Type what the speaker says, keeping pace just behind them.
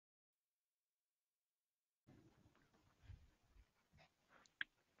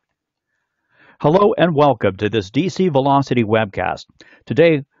Hello and welcome to this DC Velocity webcast.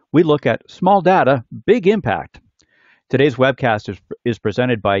 Today we look at small data, big impact. Today's webcast is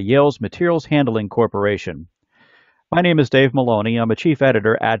presented by Yale's Materials Handling Corporation. My name is Dave Maloney. I'm a chief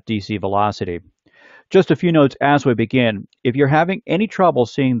editor at DC Velocity. Just a few notes as we begin. If you're having any trouble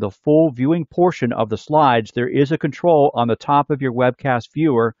seeing the full viewing portion of the slides, there is a control on the top of your webcast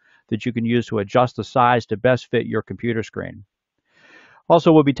viewer that you can use to adjust the size to best fit your computer screen.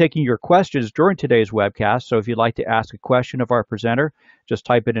 Also, we'll be taking your questions during today's webcast, so if you'd like to ask a question of our presenter, just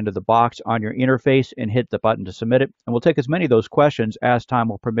type it into the box on your interface and hit the button to submit it, and we'll take as many of those questions as time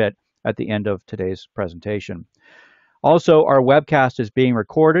will permit at the end of today's presentation. Also, our webcast is being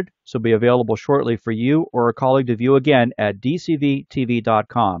recorded, so it'll be available shortly for you or a colleague to view again at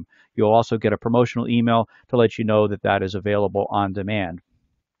dcvtv.com. You'll also get a promotional email to let you know that that is available on demand.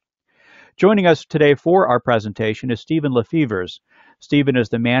 Joining us today for our presentation is Stephen Lefevers. Stephen is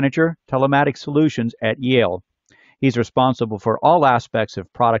the Manager, Telematics Solutions at Yale. He's responsible for all aspects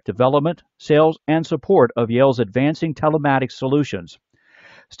of product development, sales, and support of Yale's advancing telematics solutions.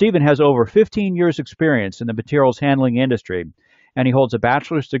 Stephen has over 15 years' experience in the materials handling industry, and he holds a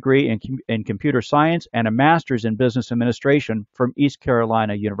bachelor's degree in computer science and a master's in business administration from East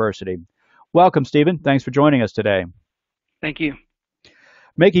Carolina University. Welcome, Stephen. Thanks for joining us today. Thank you.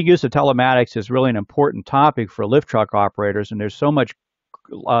 Making use of telematics is really an important topic for lift truck operators, and there's so much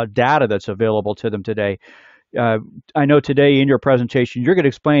data that's available to them today. I know today in your presentation, you're going to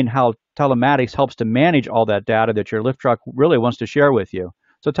explain how telematics helps to manage all that data that your lift truck really wants to share with you.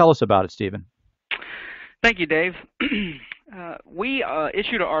 So tell us about it, Stephen. Thank you, Dave. We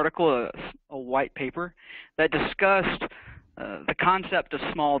issued an article, a white paper, that discussed the concept of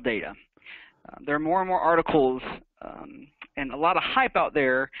small data. There are more and more articles and a lot of hype out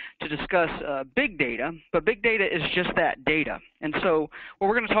there to discuss big data, but big data is just that, data. And so what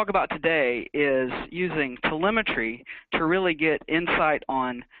we're going to talk about today is using telemetry to really get insight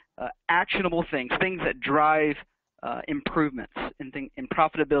on actionable things that drive improvements in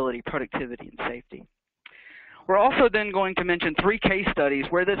profitability, productivity, and safety. We're also then going to mention 3 case studies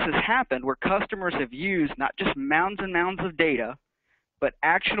where this has happened, where customers have used not just mounds and mounds of data, but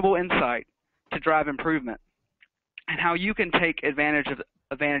actionable insight to drive improvement, and how you can take advantages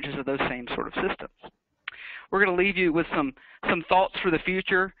of those same sort of systems. We're going to leave you with some thoughts for the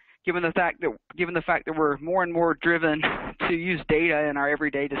future, given the fact that we're more and more driven to use data in our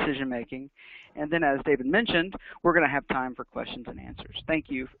everyday decision making. And then, as David mentioned, we're going to have time for questions and answers. Thank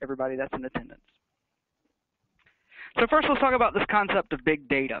you, everybody that's in attendance. So first, let's talk about this concept of big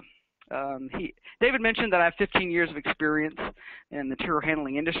data. David mentioned that I have 15 years of experience in the material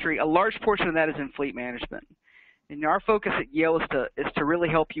handling industry. A large portion of that is in fleet management. And our focus at Yale is to really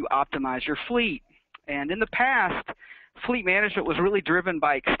help you optimize your fleet. And in the past, fleet management was really driven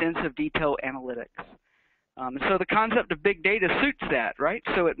by extensive detailed analytics. And so the concept of big data suits that, right?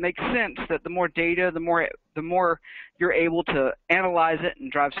 So it makes sense that the more data, the more you're able to analyze it and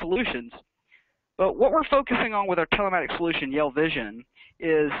drive solutions. But what we're focusing on with our telematics solution, Yale Vision,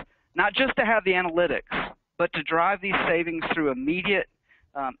 is not just to have the analytics, but to drive these savings through immediate,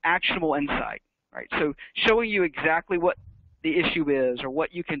 actionable insight, right? So showing you exactly what the issue is or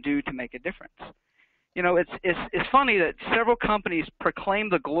what you can do to make a difference. You know, it's funny that several companies proclaim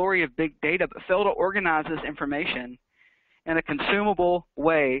the glory of big data, but fail to organize this information in a consumable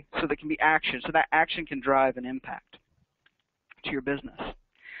way so that it can be action, so that action can drive an impact to your business.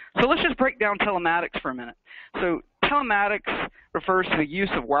 So let's just break down telematics for a minute. So telematics refers to the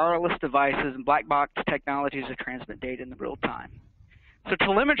use of wireless devices and black box technologies to transmit data in the real time. So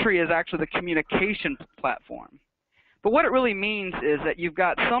telemetry is actually the communication platform. But what it really means is that you've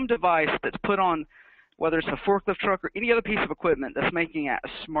got some device that's put on, whether it's a forklift truck or any other piece of equipment, that's making it a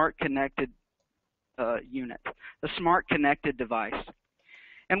smart connected unit, a smart connected device.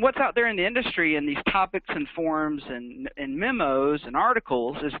 And what's out there in the industry in these topics and forums and memos and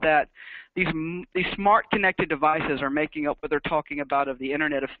articles is that these smart connected devices are making up what they're talking about of the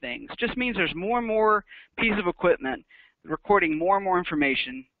Internet of Things. Just means there's more and more pieces of equipment recording more and more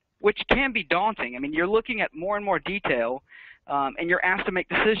information, which can be daunting. I mean, you're looking at more and more detail, and you're asked to make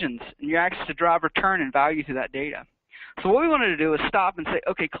decisions, and you're asked to drive return and value to that data. So what we wanted to do is stop and say,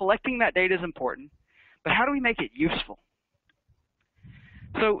 okay, collecting that data is important, but how do we make it useful?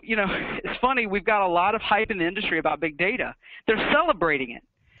 So, you know, it's funny, we've got a lot of hype in the industry about big data. They're celebrating it.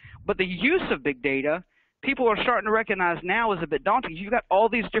 But the use of big data, people are starting to recognize now, is a bit daunting. You've got all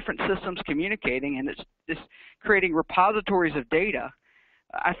these different systems communicating, and it's creating repositories of data.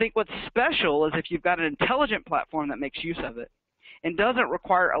 I think what's special is if you've got an intelligent platform that makes use of it and doesn't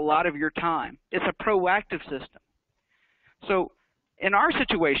require a lot of your time. It's a proactive system. So In our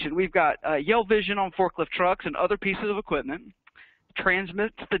situation, we've got Yale Vision on forklift trucks and other pieces of equipment,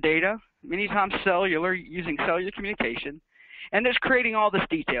 transmits the data, many times cellular, using cellular communication, and it's creating all this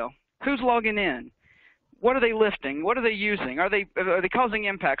detail. Who's logging in? What are they lifting? What are they using? Are they causing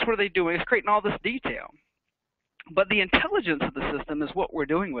impacts? What are they doing? It's creating all this detail. But the intelligence of the system is what we're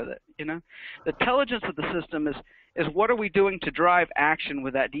doing with it. You know, the intelligence of the system is what are we doing to drive action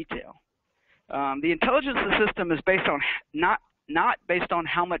with that detail. The intelligence of the system is based on not based on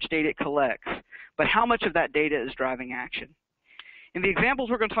how much data it collects, but how much of that data is driving action. And the examples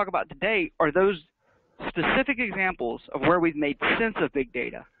we're going to talk about today are those specific examples of where we've made sense of big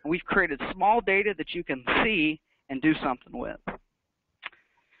data. And we've created small data that you can see and do something with.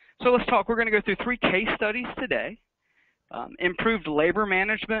 So let's talk. We're going to go through 3 case studies today. Improved labor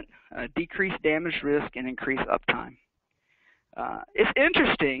management, decreased damage risk, and increased uptime. It's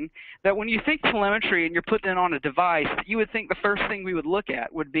interesting that when you think telemetry and you're putting it on a device, you would think the first thing we would look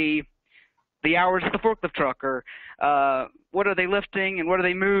at would be the hours of the forklift truck, or what are they lifting and what are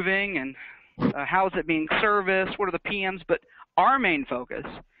they moving, and how is it being serviced, what are the PMs, but our main focus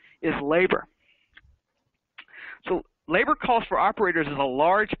is labor. So labor cost for operators is a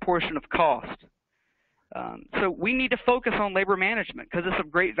large portion of cost. So we need to focus on labor management because it's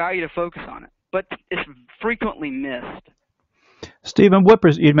of great value to focus on it, but it's frequently missed. Stephen,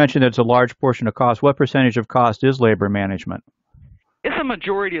 you mentioned it's a large portion of cost. What percentage of cost is labor management? It's a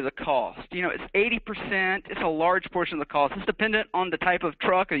majority of the cost. You know, it's 80%. It's a large portion of the cost. It's dependent on the type of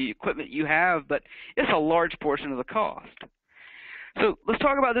truck or the equipment you have, but it's a large portion of the cost. So let's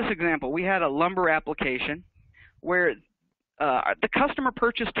talk about this example. We had a lumber application where the customer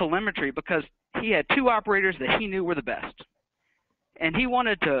purchased telemetry because he had 2 operators that he knew were the best. And he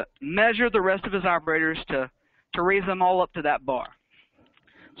wanted to measure the rest of his operators to raise them all up to that bar.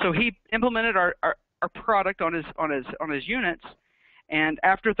 So he implemented our product on his units, and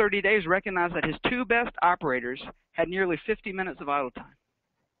after 30 days recognized that his 2 best operators had nearly 50 minutes of idle time.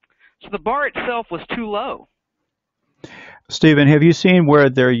 So the bar itself was too low. Stephen, have you seen where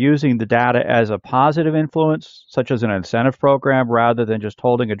they're using the data as a positive influence, such as an incentive program, rather than just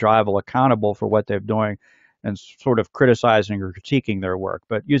holding a driver accountable for what they're doing and sort of criticizing or critiquing their work,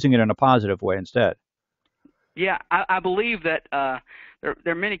 but using it in a positive way instead? Yeah, I believe that there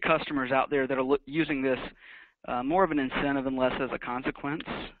are many customers out there that are using this more of an incentive and less as a consequence.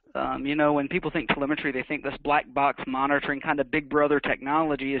 You know, when people think telemetry, they think this black box monitoring kind of big brother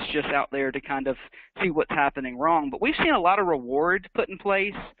technology is just out there to kind of see what's happening wrong. But we've seen a lot of rewards put in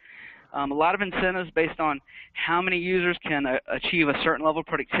place, a lot of incentives based on how many users can achieve a certain level of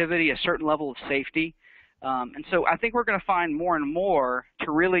productivity, a certain level of safety. And so I think we're going to find more and more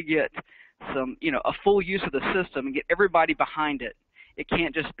to really get some, you know, a full use of the system and get everybody behind it. It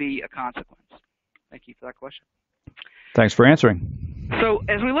can't just be a consequence. Thank you for that question. Thanks for answering. So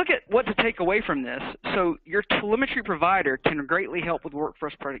as we look at what to take away from this, so your telemetry provider can greatly help with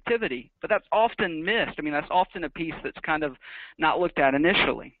workforce productivity, but that's often missed. I mean, that's often a piece that's kind of not looked at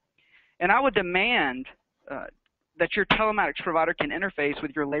initially. And I would demand that your telematics provider can interface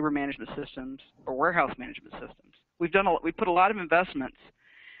with your labor management systems or warehouse management systems. We put a lot of investments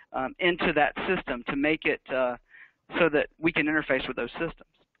into that system to make it so that we can interface with those systems.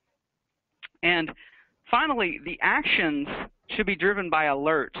 And finally, the actions should be driven by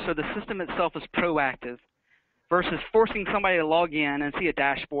alerts, so the system itself is proactive versus forcing somebody to log in and see a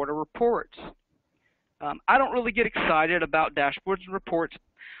dashboard or reports. I don't really get excited about dashboards and reports.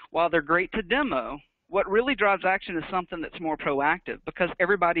 While they're great to demo, what really drives action is something that's more proactive because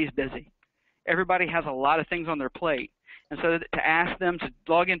everybody's busy. Everybody has a lot of things on their plate. And so to ask them to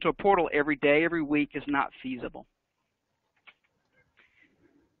log into a portal every day, every week is not feasible.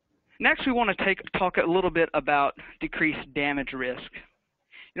 Next, we want to talk a little bit about decreased damage risk.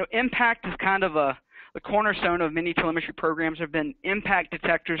 You know, impact is kind of the cornerstone of many telemetry programs. There have been impact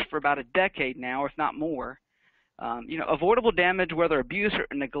detectors for about a decade now, if not more. You know, avoidable damage, whether abuse or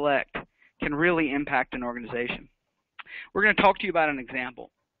neglect, can really impact an organization. We're going to talk to you about an example.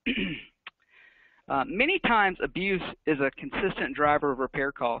 Many times, abuse is a consistent driver of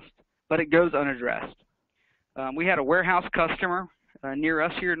repair costs, but it goes unaddressed. We had a warehouse customer near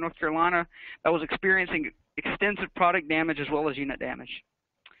us here in North Carolina that was experiencing extensive product damage as well as unit damage.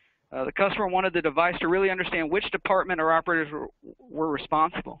 The customer wanted the device to really understand which department or operators were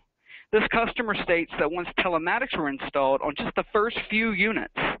responsible. This customer states that once telematics were installed on just the first few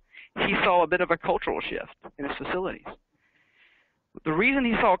units, he saw a bit of a cultural shift in his facilities. The reason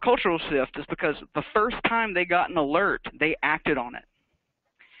he saw a cultural shift is because the first time they got an alert, they acted on it.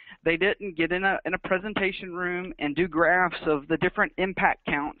 They didn't get in a presentation room and do graphs of the different impact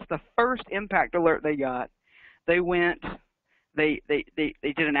counts. The first impact alert they got, they went, They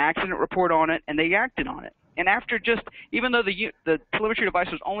did an accident report on it, and they acted on it. And after just, even though the telemetry device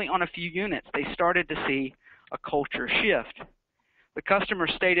was only on a few units, they started to see a culture shift. The customer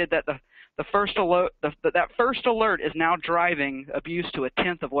stated that the first alert, that first alert is now driving abuse to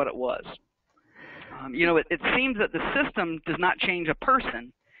 1/10 of what it was. It seems that the system does not change a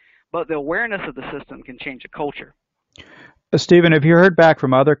person, but the awareness of the system can change a culture. Stephen, have you heard back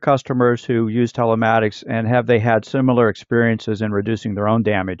from other customers who use telematics, and have they had similar experiences in reducing their own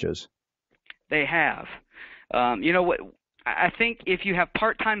damages? They have. What? I think if you have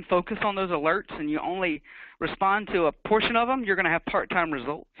part-time focus on those alerts and you only respond to a portion of them, you're going to have part-time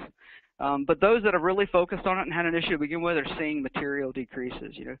results. But those that have really focused on it and had an issue to begin with are seeing material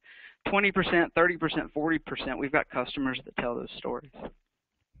decreases. 20%, 30%, 40%. We've got customers that tell those stories.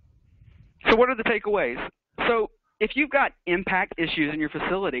 So what are the takeaways? So if you've got impact issues in your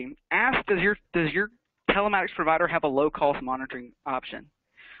facility, ask, does your telematics provider have a low-cost monitoring option?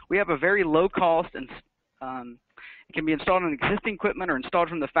 We have a very low-cost, and it can be installed on existing equipment or installed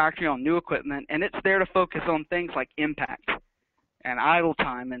from the factory on new equipment, and it's there to focus on things like impact and idle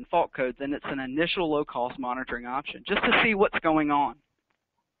time and fault codes, and it's an initial low-cost monitoring option just to see what's going on.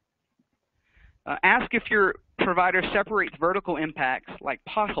 Ask if your provider separates vertical impacts like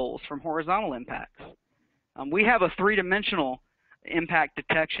potholes from horizontal impacts. We have a three-dimensional impact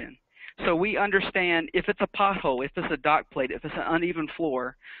detection. So we understand if it's a pothole, if it's a dock plate, if it's an uneven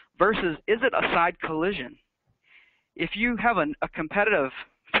floor, versus is it a side collision? If you have a competitive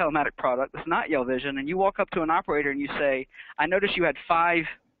telematic product that's not Yale Vision, and you walk up to an operator and you say, I noticed you had 5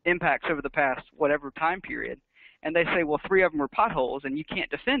 impacts over the past whatever time period, and they say, well, 3 of them were potholes, and you can't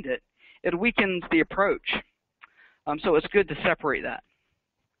defend it, it weakens the approach. So it's good to separate that.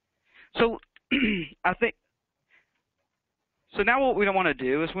 So So now what we want to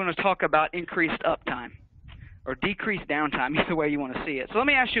do is we want to talk about increased uptime or decreased downtime, either way you want to see it. So let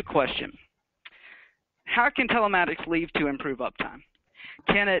me ask you a question. How can telematics lead to improve uptime?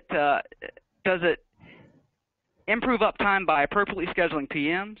 Does it improve uptime by appropriately scheduling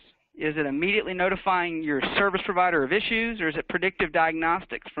PMs? Is it immediately notifying your service provider of issues, or is it predictive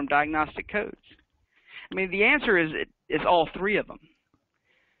diagnostics from diagnostic codes? I mean, the answer is all 3 of them.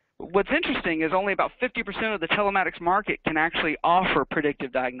 What's interesting is only about 50% of the telematics market can actually offer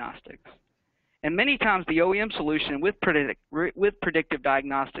predictive diagnostics. And many times the OEM solution with predictive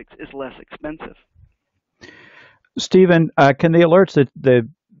diagnostics is less expensive. Stephen, can the alerts that the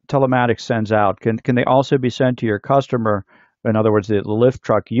telematics sends out, can they also be sent to your customer, in other words, the lift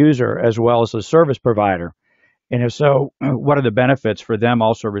truck user, as well as the service provider? And if so, what are the benefits for them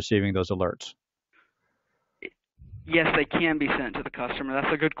also receiving those alerts? Yes, they can be sent to the customer.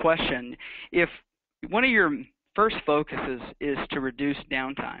 That's a good question. If one of your first focuses is to reduce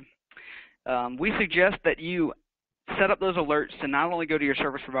downtime, we suggest that you set up those alerts to not only go to your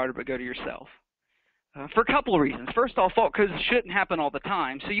service provider, but go to yourself. For a couple of reasons. First off, fault codes shouldn't happen all the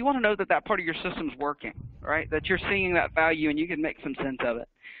time, so you want to know that that part of your system's working, right? That you're seeing that value and you can make some sense of it.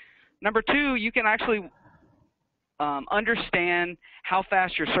 Number 2, you can actually understand how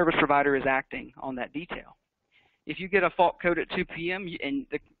fast your service provider is acting on that detail. If you get a fault code at 2 p.m. and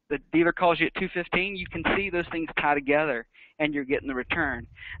the dealer calls you at 2:15, you can see those things tie together and you're getting the return.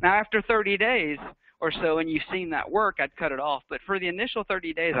 Now, after 30 days or so and you've seen that work, I'd cut it off. But for the initial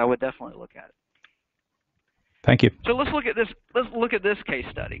 30 days, I would definitely look at it. Thank you. So let's look at this. Let's look at this case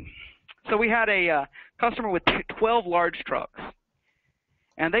study. So we had a customer with 12 large trucks,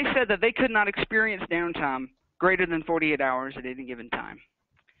 and they said that they could not experience downtime greater than 48 hours at any given time.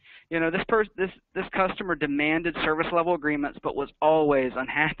 This customer demanded service level agreements, but was always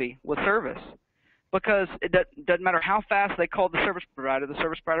unhappy with service because it doesn't matter how fast they called the service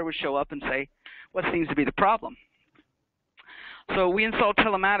provider would show up and say, "What seems to be the problem?" So we installed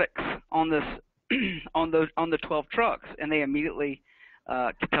telematics on this. on the 12 trucks, and they immediately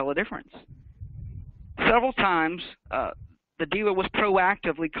could tell a difference. Several times, the dealer was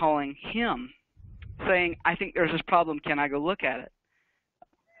proactively calling him, saying, I think there's this problem, can I go look at it?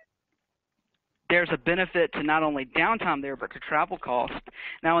 There's a benefit to not only downtime there, but to travel cost.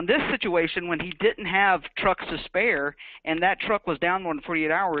 Now, in this situation, when he didn't have trucks to spare, and that truck was down more than 48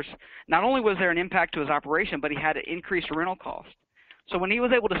 hours, not only was there an impact to his operation, but he had to increase rental cost. So when he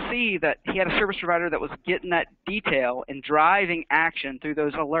was able to see that he had a service provider that was getting that detail and driving action through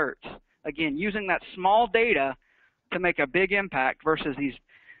those alerts, again, using that small data to make a big impact versus these,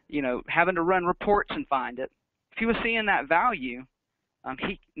 having to run reports and find it. If he was seeing that value,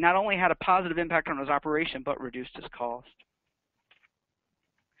 he not only had a positive impact on his operation, but reduced his cost.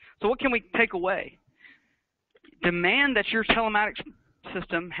 So what can we take away? Demand that your telematics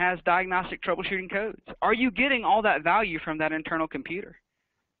system has diagnostic troubleshooting codes. Are you getting all that value from that internal computer?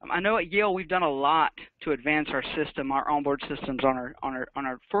 I know at Yale we've done a lot to advance our system, our onboard systems on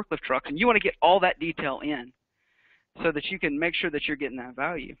our forklift trucks, and you want to get all that detail in so that you can make sure that you're getting that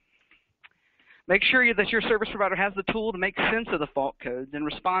value. Make sure that your service provider has the tool to make sense of the fault codes and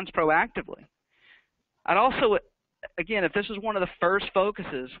responds proactively. I'd also, again, if this is one of the first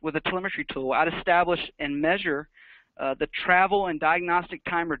focuses with a telemetry tool, I'd establish and measure the travel and diagnostic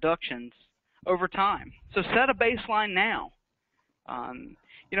time reductions over time. So set a baseline now.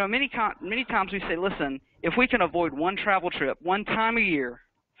 You know, many times we say, listen, if we can avoid one travel trip one time a year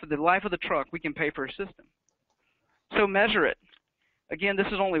for the life of the truck, we can pay for a system. So measure it. Again, this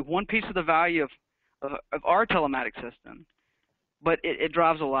is only one piece of the value of our telematic system, but it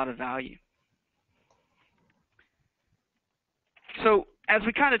drives a lot of value. So as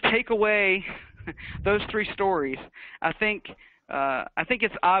we kind of take away those three stories, I think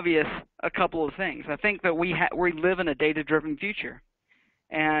it's obvious a couple of things. I think that we live in a data-driven future,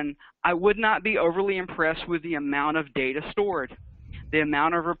 and I would not be overly impressed with the amount of data stored, the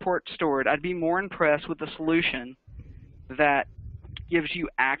amount of reports stored. I'd be more impressed with the solution that gives you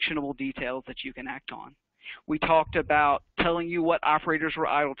actionable details that you can act on. We talked about telling you what operators were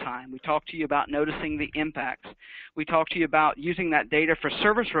idle time. We talked to you about noticing the impacts. We talked to you about using that data for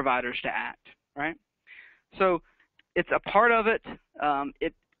service providers to act, right? So it's a part of it.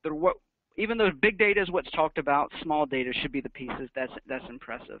 Even though big data is what's talked about, small data should be the pieces that's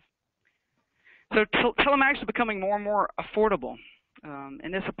impressive. So telematics is becoming more and more affordable,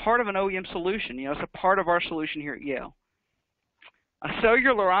 and it's a part of an OEM solution. You know, it's a part of our solution here at Yale. A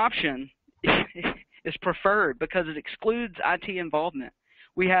cellular option is preferred because it excludes IT involvement.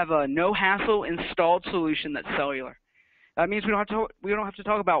 We have a no-hassle installed solution that's cellular. That means we don't have to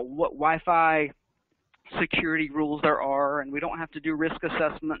talk about what Wi-Fi security rules there are, and we don't have to do risk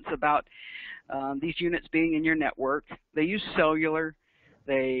assessments about these units being in your network. They use cellular.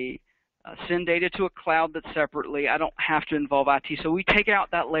 They send data to a cloud that's separately. I don't have to involve IT, so we take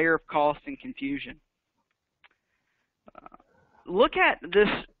out that layer of cost and confusion. Look at this,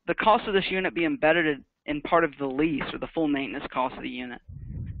 the cost of this unit being embedded in part of the lease or the full maintenance cost of the unit.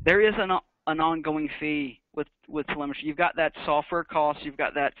 There is an ongoing fee with telemetry. You've got that software cost, you've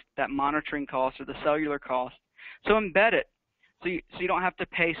got that monitoring cost or the cellular cost. So embed it so you don't have to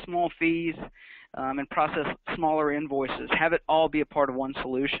pay small fees and process smaller invoices. Have it all be a part of one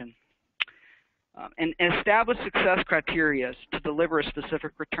solution. And establish success criteria to deliver a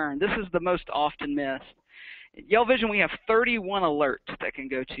specific return. This is the most often missed. At Yale Vision, we have 31 alerts that can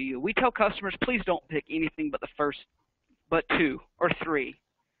go to you. We tell customers, please don't pick anything but 2 or 3.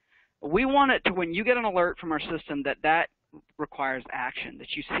 We want it to, when you get an alert from our system, that requires action, that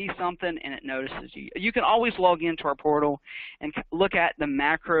you see something and it notices you. You can always log into our portal and look at the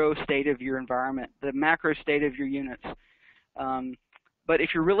macro state of your environment, the macro state of your units. But if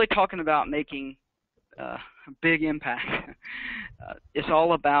you're really talking about making a big impact, it's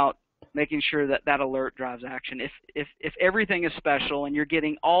all about making sure that alert drives action. If everything is special and you're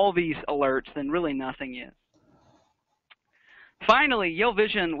getting all these alerts, then really nothing is. Finally, Yale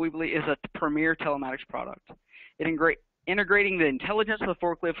Vision, we believe, is a premier telematics product. Integrating the intelligence of the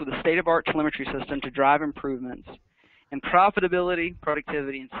forklift with a state-of-the-art telemetry system to drive improvements in profitability,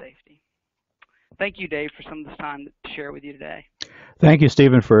 productivity, and safety. Thank you, Dave, for some of this time to share with you today. Thank you,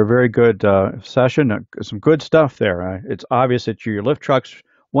 Stephen, for a very good session. Some good stuff there. It's obvious that your lift trucks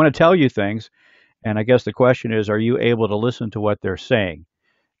want to tell you things, and I guess the question is, are you able to listen to what they're saying?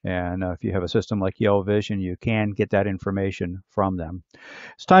 And if you have a system like Yale Vision, you can get that information from them.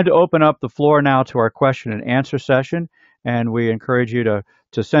 It's time to open up the floor now to our question and answer session, and we encourage you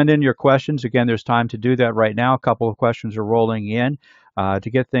to send in your questions. Again, there's time to do that right now. A couple of questions are rolling in. To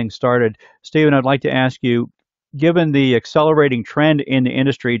get things started, Stephen, I'd like to ask you, given the accelerating trend in the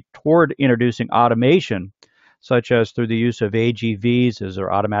industry toward introducing automation, such as through the use of AGVs, as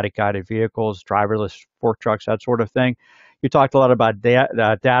are automatic guided vehicles, driverless fork trucks, that sort of thing. You talked a lot about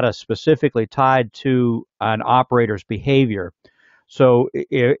data specifically tied to an operator's behavior. So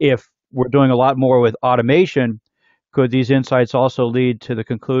if we're doing a lot more with automation, could these insights also lead to the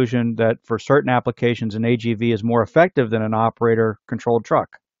conclusion that for certain applications, an AGV is more effective than an operator-controlled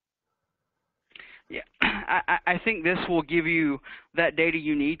truck? Yeah, I think this will give you that data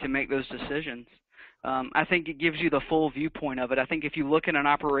you need to make those decisions. I think it gives you the full viewpoint of it. I think if you look at an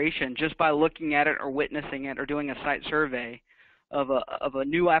operation, just by looking at it or witnessing it or doing a site survey of a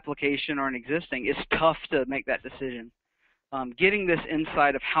new application or an existing, it's tough to make that decision. Getting this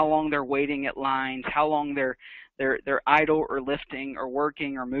insight of how long they're waiting at lines, how long they're idle or lifting or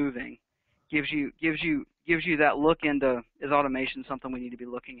working or moving, gives you gives you that look into, is automation something we need to be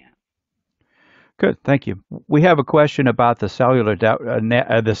looking at? Good, thank you. We have a question about the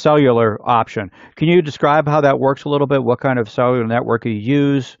the cellular option. Can you describe how that works a little bit? What kind of cellular network you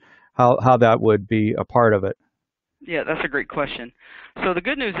use? How that would be a part of it? Yeah, that's a great question. So the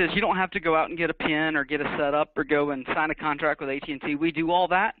good news is you don't have to go out and get a PIN or get a setup or go and sign a contract with AT&T. We do all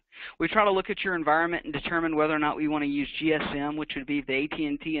that. We try to look at your environment and determine whether or not we want to use GSM, which would be the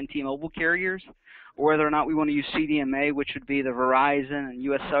AT&T and T-Mobile carriers, or whether or not we want to use CDMA, which would be the Verizon and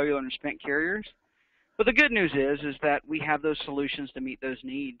US Cellular and Sprint carriers. But the good news is that we have those solutions to meet those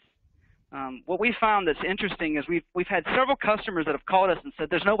needs. What we found that's interesting is we've had several customers that have called us and said,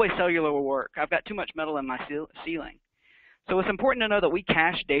 there's no way cellular will work. I've got too much metal in my ceiling. So it's important to know that we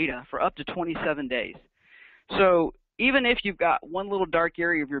cache data for up to 27 days. So even if you've got one little dark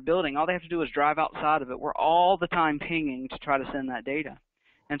area of your building, all they have to do is drive outside of it. We're all the time pinging to try to send that data.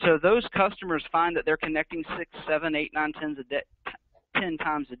 And so those customers find that they're connecting 6, 7, 8, 9, 10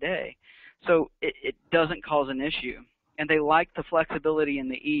 times a day. So it doesn't cause an issue. And they like the flexibility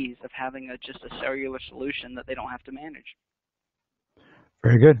and the ease of having just a cellular solution that they don't have to manage.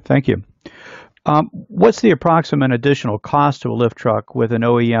 Very good, thank you. What's the approximate additional cost to a lift truck with an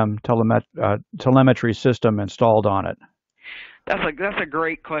OEM telemetry system installed on it? That's a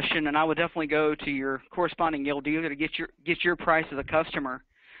great question, and I would definitely go to your corresponding Yale dealer to get your price as a customer.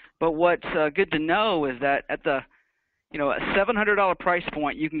 But what's good to know is that at the a $700 price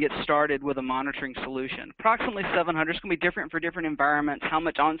point, you can get started with a monitoring solution. Approximately $700. It's going to be different for different environments, how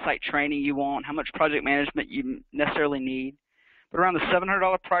much on-site training you want, how much project management you necessarily need. But around the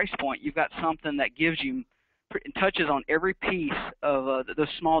 $700 price point, you've got something that gives you, touches on every piece of those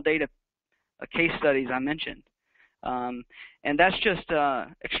small data case studies I mentioned. And that's just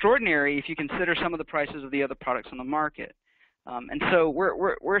extraordinary if you consider some of the prices of the other products on the market. And so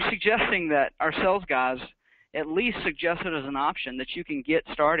we're suggesting that our sales guys at least suggest it as an option that you can get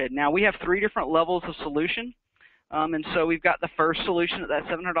started. Now, we have 3 different levels of solution. And so we've got the first solution at that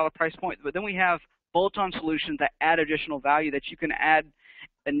 $700 price point, but then we have bolt-on solutions that add additional value that you can add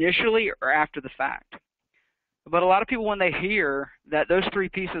initially or after the fact. But a lot of people, when they hear that those 3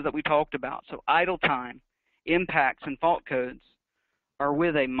 pieces that we talked about, so idle time, impacts, and fault codes, are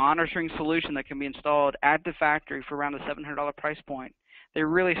with a monitoring solution that can be installed at the factory for around a $700 price point, they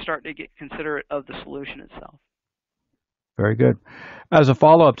really start to get considerate of the solution itself. Very good. As a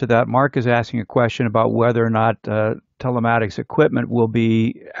follow-up to that, Mark is asking a question about whether or not telematics equipment will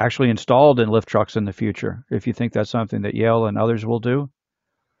be actually installed in lift trucks in the future, if you think that's something that Yale and others will do.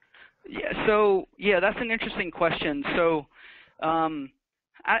 Yeah, that's an interesting question. So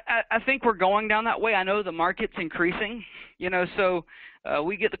I think we're going down that way. I know the market's increasing, so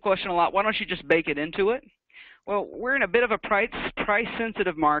we get the question a lot, why don't you just bake it into it? Well, we're in a bit of a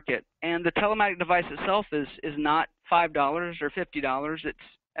price-sensitive market, and the telematic device itself is not $5 or $50. It's,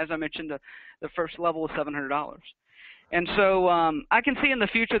 as I mentioned, the first level is $700. And so I can see in the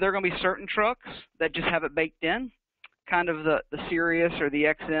future there are going to be certain trucks that just have it baked in, kind of the Sirius or the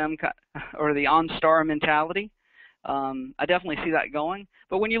XM or the OnStar mentality. I definitely see that going.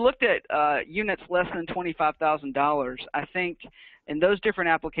 But when you looked at units less than $25,000, I think in those different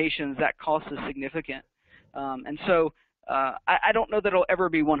applications that cost is significant. And so I don't know that it'll ever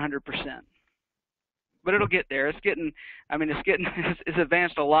be 100%, but it'll get there. It's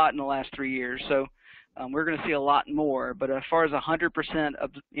advanced a lot in the last 3 years. So we're going to see a lot more. But as far as 100%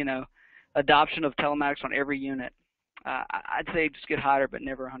 of adoption of telematics on every unit, I'd say just get higher, but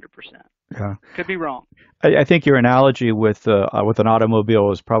never 100%. Yeah, could be wrong. I think your analogy with an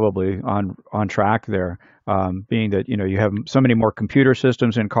automobile is probably on track there. Being that you have so many more computer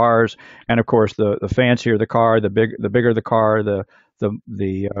systems in cars, and of course the fancier the car, the bigger the car, the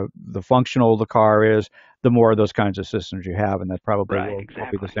functional the car is, the more of those kinds of systems you have, and that probably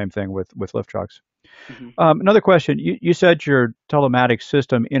will be the same thing with lift trucks. Mm-hmm. Another question: you said your telematics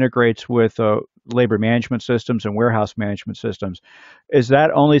system integrates with labor management systems and warehouse management systems. Is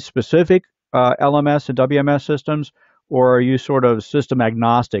that only specific LMS and WMS systems, or are you sort of system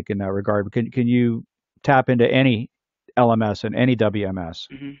agnostic in that regard? Can you tap into any LMS and any WMS?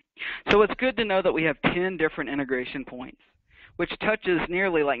 Mm-hmm. So it's good to know that we have 10 different integration points, which touches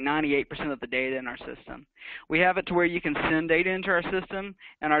nearly like 98% of the data in our system. We have it to where you can send data into our system,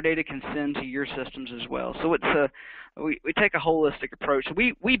 and our data can send to your systems as well. So it's we take a holistic approach.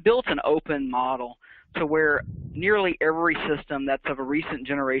 We built an open model to where nearly every system that's of a recent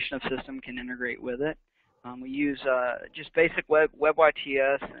generation of system can integrate with it. We use just basic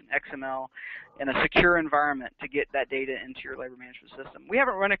WebYTS and XML in a secure environment to get that data into your labor management system. We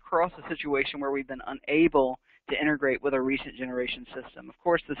haven't run across a situation where we've been unable to integrate with a recent generation system. Of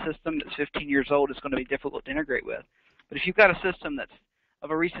course, the system that's 15 years old is going to be difficult to integrate with. But if you've got a system that's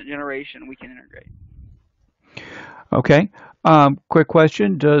of a recent generation, we can integrate. Okay. Quick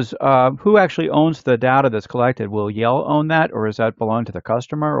question: Does who actually owns the data that's collected? Will Yale own that, or does that belong to the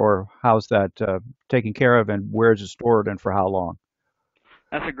customer, or how's that taken care of, and where is it stored, and for how long?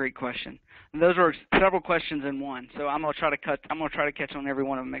 That's a great question. And those are several questions in one. So I'm gonna try to catch on every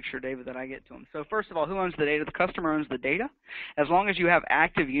one of them, make sure, David, that I get to them. So first of all, who owns the data? The customer owns the data. As long as you have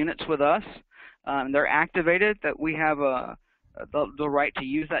active units with us, they're activated, that we have the right to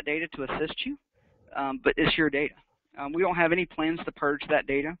use that data to assist you. But it's your data. We don't have any plans to purge that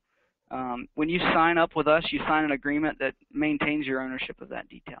data. When you sign up with us, you sign an agreement that maintains your ownership of that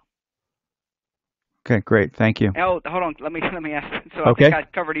detail. Okay, great. Thank you. Oh, hold on. Let me ask. So Okay. I think I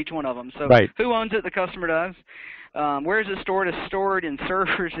covered each one of them. So Right. who owns it? The customer does. Where is it stored? It's stored in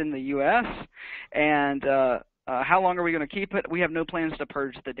servers in the U.S. And how long are we going to keep it? We have no plans to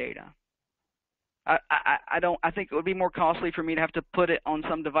purge the data. I think it would be more costly for me to have to put it on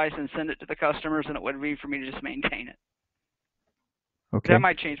some device and send it to the customers than it would be for me to just maintain it. Okay. That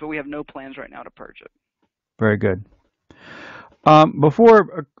might change, but we have no plans right now to purge it. Very good.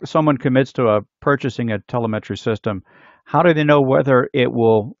 Before someone commits to purchasing a telemetry system, how do they know whether it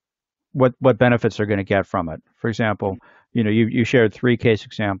will, what benefits they're going to get from it? For example, you shared 3 case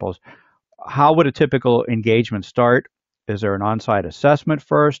examples. How would a typical engagement start? Is there an on-site assessment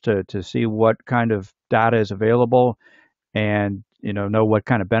first to see what kind of data is available and know what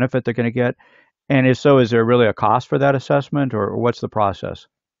kind of benefit they're going to get? And if so, is there really a cost for that assessment, or what's the process?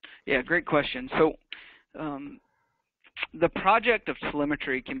 Yeah, great question. So the project of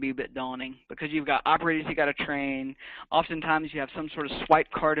telemetry can be a bit daunting because you've got operators you got to train. Oftentimes you have some sort of swipe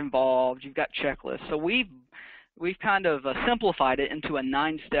card involved. You've got checklists. So we've kind of simplified it into a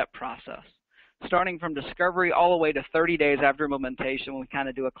 9-step process, starting from discovery all the way to 30 days after implementation when we kind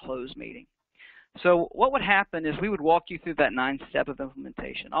of do a close meeting. So what would happen is we would walk you through that 9-step of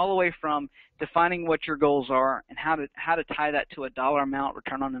implementation, all the way from defining what your goals are and how to tie that to a dollar amount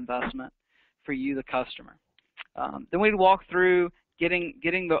return on investment for you, the customer. Then we'd walk through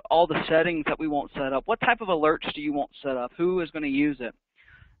getting all the settings that we want set up. What type of alerts do you want set up? Who is going to use it?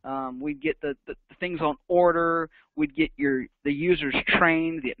 We'd get the things on order. We'd get the users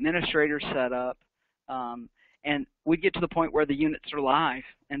trained, the administrators set up, and we'd get to the point where the units are live.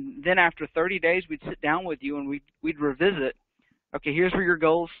 And then after 30 days, we'd sit down with you and we'd revisit. Okay, here's where your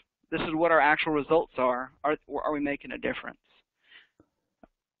goals. This is what our actual results are. Are we making a difference?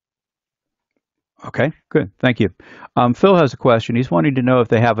 Okay, good. Thank you. Phil has a question. He's wanting to know if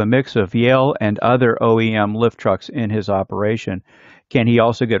they have a mix of Yale and other OEM lift trucks in his operation. Can he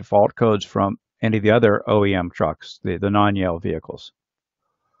also get fault codes from any of the other OEM trucks, the non-Yale vehicles?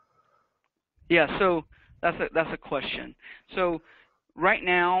 Yeah, so that's a question. So right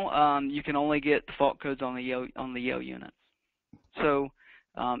now, you can only get the fault codes on the Yale units. So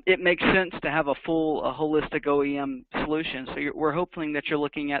it makes sense to have a holistic OEM solution. So we're hoping that you're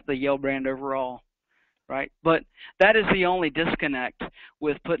looking at the Yale brand overall, right? But that is the only disconnect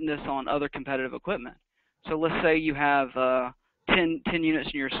with putting this on other competitive equipment. So let's say you have 10 units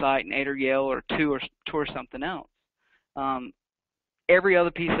in your site and 8 are Yale or 2 or something else. Every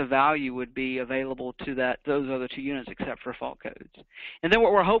other piece of value would be available to those other 2 units except for fault codes. And then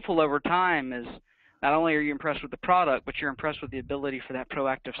what we're hopeful over time is not only are you impressed with the product, but you're impressed with the ability for that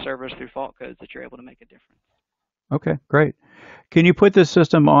proactive service through fault codes that you're able to make a difference. Okay, great. Can you put this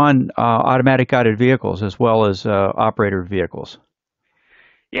system on automatic guided vehicles as well as operator vehicles?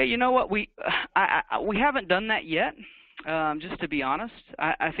 Yeah, you know what? We haven't done that yet. Just to be honest,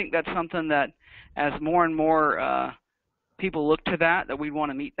 I think that's something that as more and more people look to that we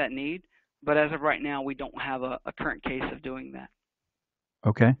want to meet that need. But as of right now, we don't have a current case of doing that.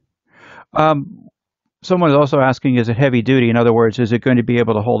 Okay. Someone is also asking, is it heavy duty? In other words, is it going to be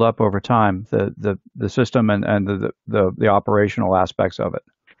able to hold up over time, the system and the operational aspects of it?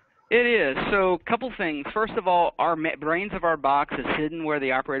 It is. So a couple things. First of all, our brains of our box is hidden where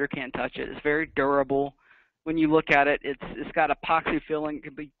the operator can't touch it. It's very durable. When you look at it, it's got epoxy filling. It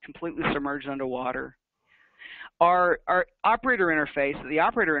can be completely submerged underwater. Our operator interface, the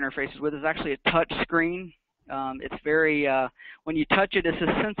operator interface is with is actually a touch screen. It's very, when you touch it, it's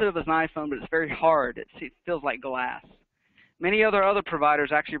as sensitive as an iPhone, but it's very hard. It feels like glass. Many other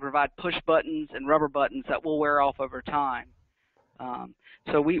providers actually provide push buttons and rubber buttons that will wear off over time.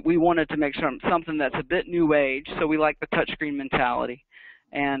 So we wanted to make something that's a bit new age, so we like the touchscreen mentality.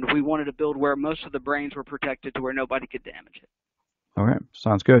 And we wanted to build where most of the brains were protected to where nobody could damage it. All right,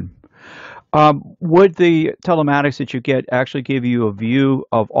 sounds good. Would the telematics that you get actually give you a view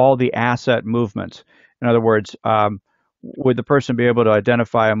of all the asset movements? In other words, would the person be able to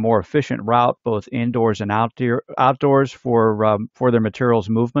identify a more efficient route, both indoors and outdoors, for their materials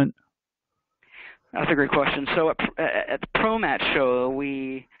movement? That's a great question. So at the ProMat show,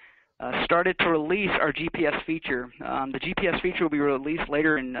 we started to release our GPS feature. The GPS feature will be released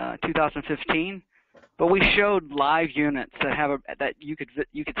later in 2015, but we showed live units that have that you could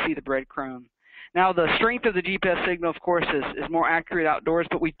see the breadcrumb. Now, the strength of the GPS signal, of course, is more accurate outdoors,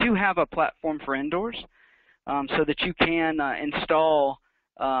 but we do have a platform for indoors, so that you can install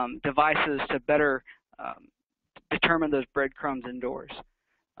devices to better determine those breadcrumbs indoors.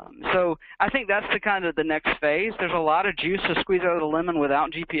 So I think that's the kind of the next phase. There's a lot of juice to squeeze out of the lemon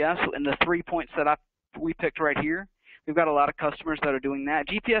without GPS, and the 3 points that we picked right here, we've got a lot of customers that are doing that.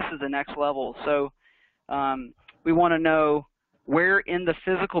 GPS is the next level, so we want to know where in the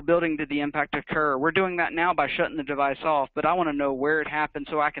physical building did the impact occur. We're doing that now by shutting the device off, but I want to know where it happened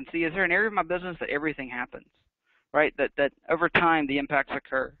so I can see, is there an area of my business that everything happens, right, that over time the impacts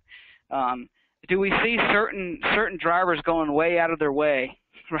occur? Do we see certain drivers going way out of their way,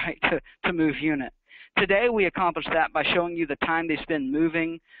 right, to move unit? Today we accomplish that by showing you the time they spend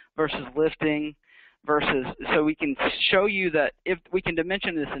moving versus lifting, so we can show you that if we can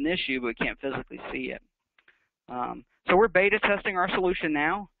dimension this an issue, but we can't physically see it. So we're beta testing our solution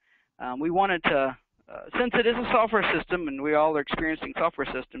now. We wanted to, since it is a software system and we all are experiencing software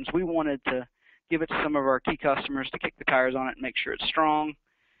systems, we wanted to give it to some of our key customers to kick the tires on it and make sure it's strong.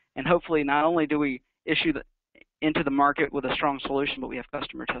 And hopefully not only do we issue into the market with a strong solution, but we have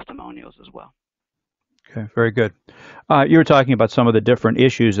customer testimonials as well. Okay, very good. You were talking about some of the different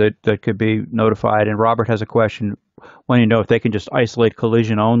issues that could be notified, and Robert has a question wanting to know if they can just isolate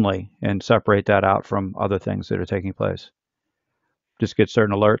collision only and separate that out from other things that are taking place. Just get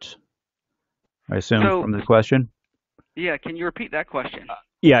certain alerts, I assume, from the question? Yeah, can you repeat that question?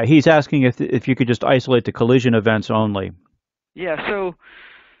 Yeah, he's asking if you could just isolate the collision events only. Yeah, so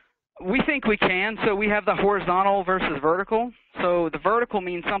we think we can. So we have the horizontal versus vertical. So the vertical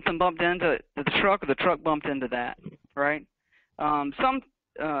means something bumped into the truck or the truck bumped into that, right?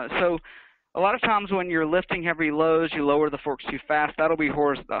 So a lot of times when you're lifting heavy loads, you lower the forks too fast. That'll be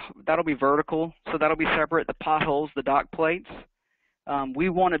vertical. So that'll be separate. The potholes, the dock plates. We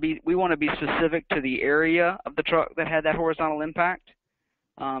want to be specific to the area of the truck that had that horizontal impact.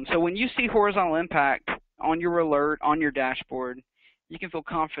 So when you see horizontal impact on your alert on your dashboard, you can feel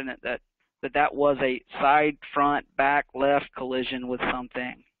confident that was a side, front, back, left collision with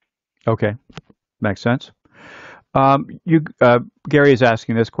something. Okay, makes sense. Gary is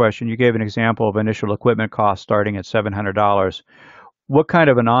asking this question. You gave an example of initial equipment cost starting at $700. What kind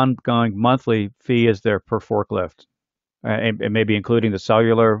of an ongoing monthly fee is there per forklift? And maybe including the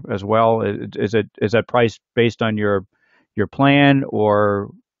cellular as well. Is that price based on your plan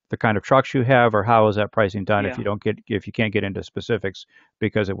or the kind of trucks you have, or how is that pricing done? Yeah. If you can't get into specifics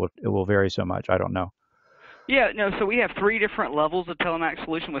because it will vary so much? I don't know. Yeah, no. So we have 3 different levels of telematics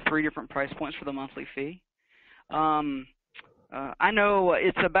solution with 3 different price points for the monthly fee. I know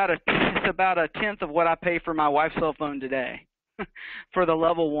it's about a tenth of what I pay for my wife's cell phone today for the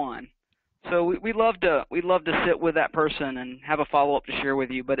level 1. So we love to sit with that person and have a follow-up to share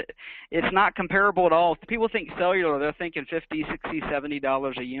with you, but it's not comparable at all. If people think cellular, they're thinking $50, $60,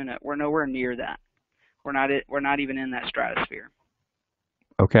 $70 a unit. We're nowhere near that. We're not even in that stratosphere.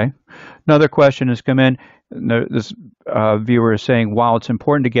 Okay. Another question has come in. This viewer is saying, while it's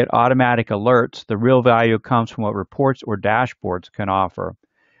important to get automatic alerts, the real value comes from what reports or dashboards can offer.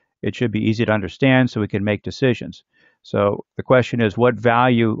 It should be easy to understand so we can make decisions. So the question is, what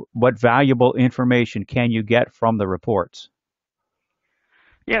valuable information can you get from the reports?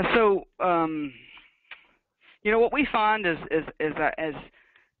 Yeah, so what we find is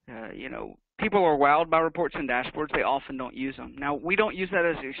people are wowed by reports and dashboards. They often don't use them. Now, we don't use that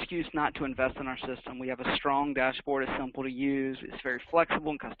as an excuse not to invest in our system. We have a strong dashboard. It's simple to use. It's very flexible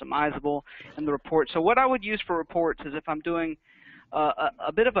and customizable. And the report. So what I would use for reports is if I'm doing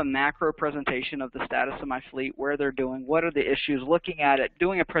a bit of a macro presentation of the status of my fleet, where they're doing, what are the issues, looking at it,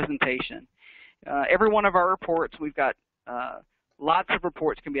 doing a presentation. Every one of our reports, we've got lots of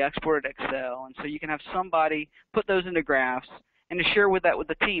reports can be exported to Excel, and so you can have somebody put those into graphs and to share with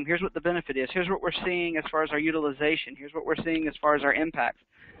the team. Here's what the benefit is. Here's what we're seeing as far as our utilization. Here's what we're seeing as far as our impact.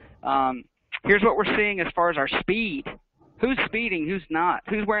 Here's what we're seeing as far as our speed. Who's speeding? Who's not?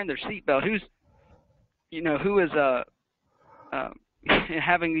 Who's wearing their seatbelt? Who is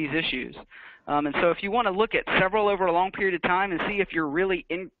having these issues? And so if you want to look at several over a long period of time and see if you're really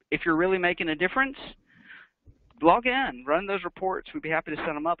making a difference, log in, run those reports. We'd be happy to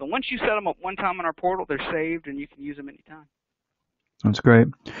set them up. And once you set them up one time on our portal, they're saved and you can use them anytime. That's great.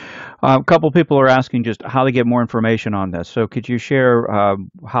 A couple people are asking just how to get more information on this. So could you share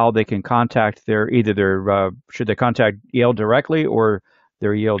how they can contact should they contact Yale directly or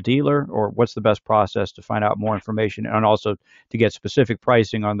their Yale dealer, or what's the best process to find out more information and also to get specific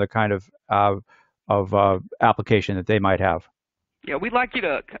pricing on the kind of application that they might have? Yeah, we'd like you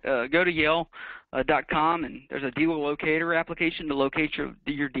to go to Yale.com, and there's a dealer locator application to locate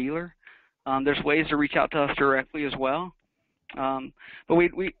your dealer. There's ways to reach out to us directly as well. But we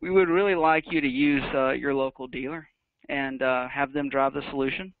would really like you to use your local dealer and have them drive the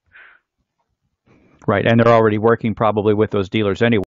solution. Right, and they're already working probably with those dealers anyway.